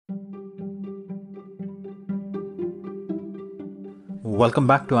welcome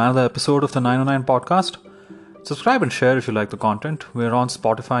back to another episode of the 909 podcast. Subscribe and share if you like the content. We're on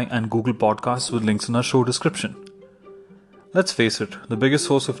Spotify and Google Podcasts with links in our show description. Let's face it, the biggest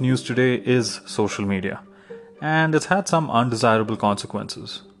source of news today is social media, and it's had some undesirable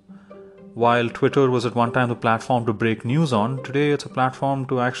consequences. While Twitter was at one time the platform to break news on, today it's a platform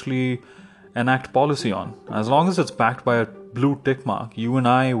to actually enact policy on. As long as it's backed by a blue tick mark, you and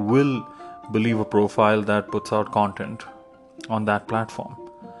I will believe a profile that puts out content on that platform.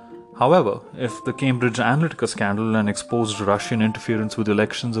 However, if the Cambridge Analytica scandal and exposed Russian interference with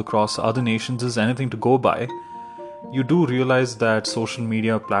elections across other nations is anything to go by, you do realize that social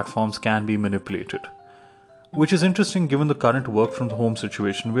media platforms can be manipulated. Which is interesting given the current work from home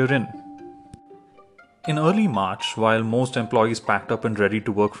situation we're in. In early March, while most employees packed up and ready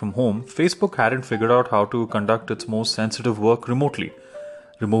to work from home, Facebook hadn't figured out how to conduct its most sensitive work remotely,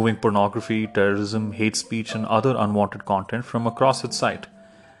 removing pornography, terrorism, hate speech, and other unwanted content from across its site.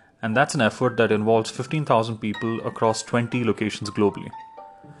 And that's an effort that involves 15,000 people across 20 locations globally.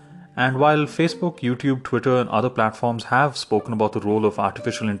 And while Facebook, YouTube, Twitter, and other platforms have spoken about the role of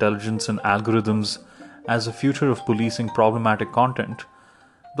artificial intelligence and algorithms as a future of policing problematic content,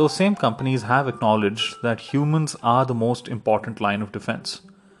 those same companies have acknowledged that humans are the most important line of defense.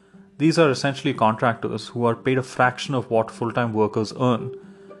 These are essentially contractors who are paid a fraction of what full-time workers earn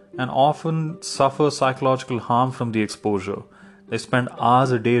and often suffer psychological harm from the exposure. They spend hours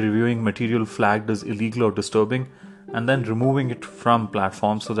a day reviewing material flagged as illegal or disturbing and then removing it from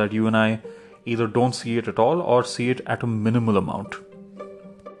platforms so that you and I either don't see it at all or see it at a minimal amount.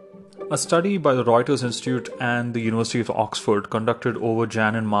 A study by the Reuters Institute and the University of Oxford conducted over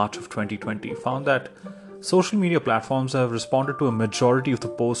Jan and March of 2020 found that social media platforms have responded to a majority of the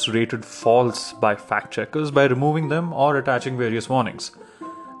posts rated false by fact checkers by removing them or attaching various warnings.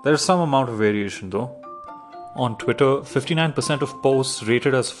 There is some amount of variation though. On Twitter, 59% of posts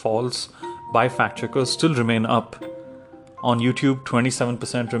rated as false by fact checkers still remain up. On YouTube,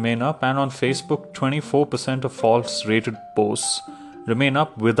 27% remain up, and on Facebook, 24% of false rated posts remain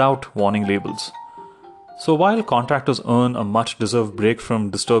up without warning labels. So while contractors earn a much-deserved break from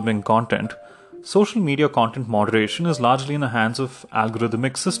disturbing content, social media content moderation is largely in the hands of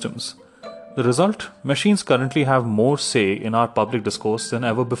algorithmic systems. The result? Machines currently have more say in our public discourse than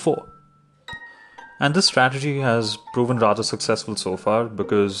ever before. And this strategy has proven rather successful so far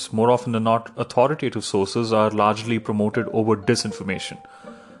because more often than not, authoritative sources are largely promoted over disinformation.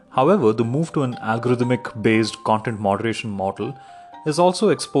 However, the move to an algorithmic-based content moderation model is also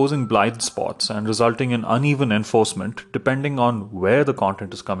exposing blind spots and resulting in uneven enforcement depending on where the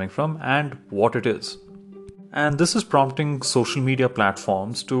content is coming from and what it is. And this is prompting social media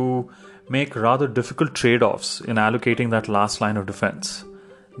platforms to make rather difficult trade-offs in allocating that last line of defense.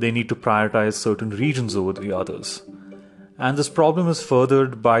 They need to prioritize certain regions over the others. And this problem is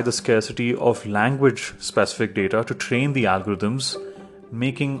furthered by the scarcity of language-specific data to train the algorithms,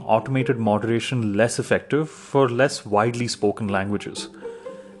 making automated moderation less effective for less widely spoken languages.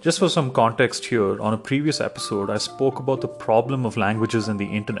 Just for some context here, on a previous episode, I spoke about the problem of languages in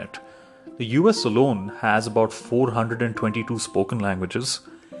the internet. The US alone has about 422 spoken languages,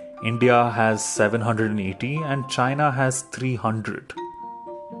 India has 780, and China has 300.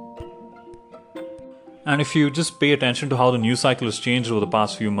 And if you just pay attention to how the news cycle has changed over the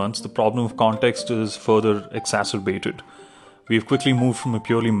past few months, the problem of context is further exacerbated. We've quickly moved from a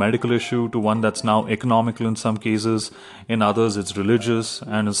purely medical issue to one that's now economical in some cases, in others it's religious,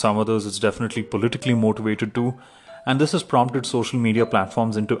 and in some others it's definitely politically motivated too, and this has prompted social media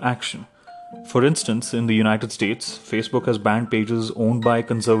platforms into action. For instance, in the United States, Facebook has banned pages owned by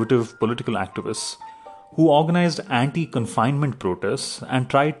conservative political activists who organized anti-confinement protests and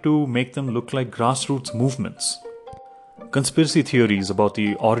tried to make them look like grassroots movements. Conspiracy theories about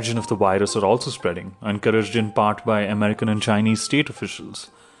the origin of the virus are also spreading, encouraged in part by American and Chinese state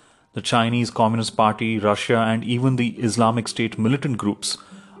officials. The Chinese Communist Party, Russia, and even the Islamic State militant groups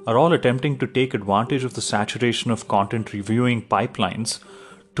are all attempting to take advantage of the saturation of content reviewing pipelines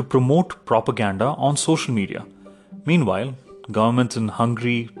to promote propaganda on social media. Meanwhile, governments in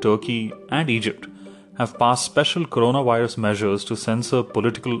Hungary, Turkey, and Egypt have passed special coronavirus measures to censor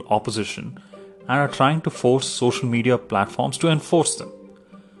political opposition and are trying to force social media platforms to enforce them.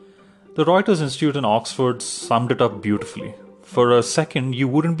 The Reuters Institute in Oxford summed it up beautifully. For a second, you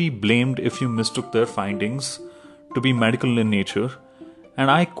wouldn't be blamed if you mistook their findings to be medical in nature,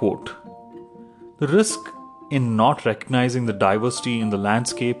 and I quote, "The risk in not recognizing the diversity in the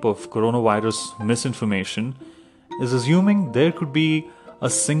landscape of coronavirus misinformation is assuming there could be a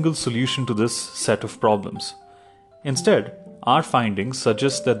single solution to this set of problems. Instead, our findings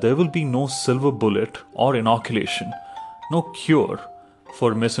suggest that there will be no silver bullet or inoculation, no cure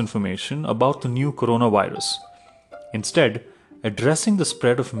for misinformation about the new coronavirus. Instead, addressing the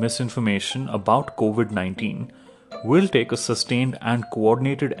spread of misinformation about COVID-19 will take a sustained and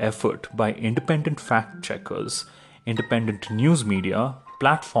coordinated effort by independent fact checkers, independent news media,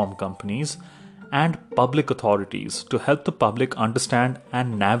 platform companies, and public authorities to help the public understand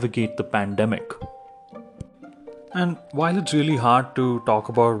and navigate the pandemic. And while it's really hard to talk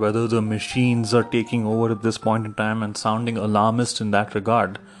about whether the machines are taking over at this point in time and sounding alarmist in that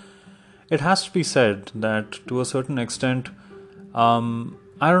regard, it has to be said that to a certain extent,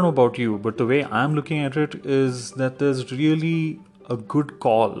 I don't know about you, but the way I'm looking at it is that there's really a good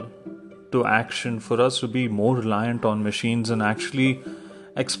call to action for us to be more reliant on machines and actually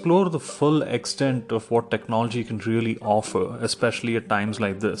explore the full extent of what technology can really offer, especially at times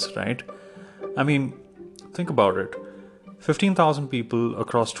like this, right? I mean, think about it. 15,000 people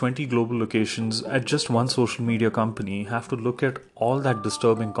across 20 global locations at just one social media company have to look at all that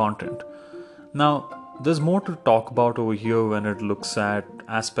disturbing content. Now, there's more to talk about over here when it looks at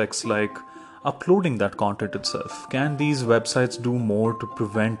aspects like uploading that content itself. Can these websites do more to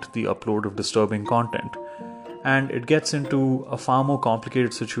prevent the upload of disturbing content? And it gets into a far more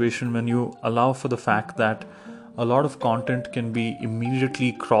complicated situation when you allow for the fact that a lot of content can be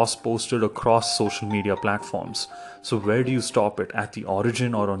immediately cross-posted across social media platforms. So where do you stop it? At the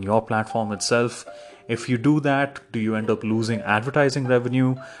origin or on your platform itself? If you do that, do you end up losing advertising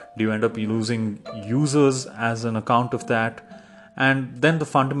revenue? Do you end up losing users as an account of that? And then the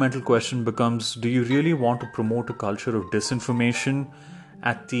fundamental question becomes, do you really want to promote a culture of disinformation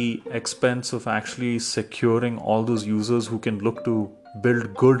at the expense of actually securing all those users who can look to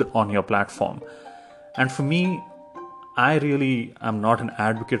build good on your platform? And for me, I really am not an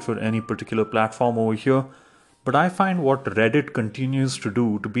advocate for any particular platform over here, but I find what Reddit continues to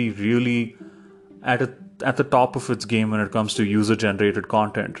do to be really at the top of its game when it comes to user-generated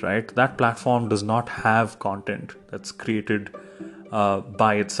content, right? That platform does not have content that's created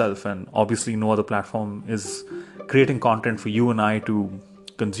by itself, and obviously no other platform is creating content for you and I to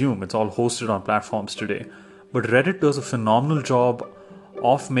consume. It's all hosted on platforms today. But Reddit does a phenomenal job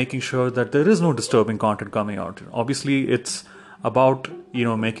of making sure that there is no disturbing content coming out. Obviously, it's about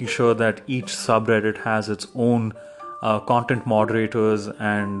making sure that each subreddit has its own content moderators,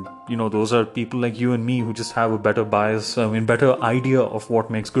 and those are people like you and me who just have a better bias, better idea of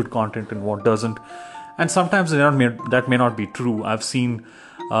what makes good content and what doesn't. And sometimes that may not be true. I've seen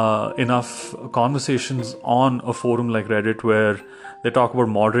enough conversations on a forum like Reddit where they talk about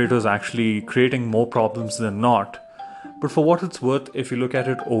moderators actually creating more problems than not. But for what it's worth, if you look at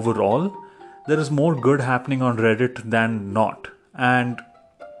it overall, there is more good happening on Reddit than not. And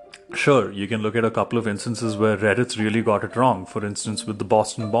sure, you can look at a couple of instances where Reddit's really got it wrong. For instance, with the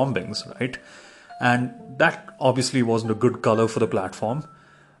Boston bombings, right? And that obviously wasn't a good color for the platform.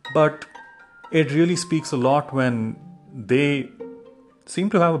 But it really speaks a lot when they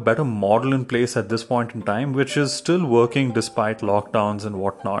seem to have a better model in place at this point in time, which is still working despite lockdowns and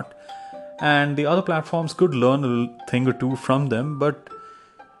whatnot. And the other platforms could learn a thing or two from them, but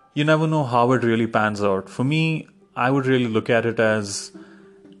you never know how it really pans out. For me, I would really look at it as,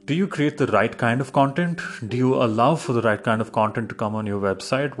 do you create the right kind of content? Do you allow for the right kind of content to come on your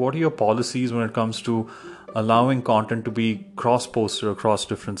website? What are your policies when it comes to allowing content to be cross-posted across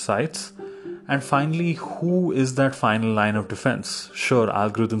different sites? And finally, who is that final line of defense? Sure,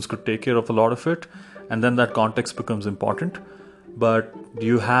 algorithms could take care of a lot of it, and then that context becomes important. But do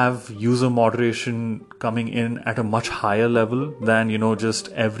you have user moderation coming in at a much higher level than, just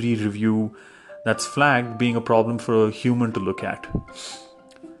every review that's flagged being a problem for a human to look at?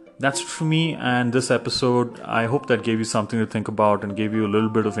 That's it for me and this episode. I hope that gave you something to think about and gave you a little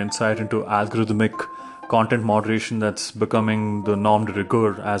bit of insight into algorithmic content moderation that's becoming the norm de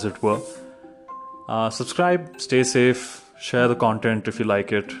rigueur, as it were. Subscribe, stay safe, share the content if you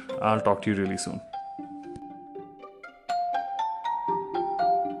like it. I'll talk to you really soon.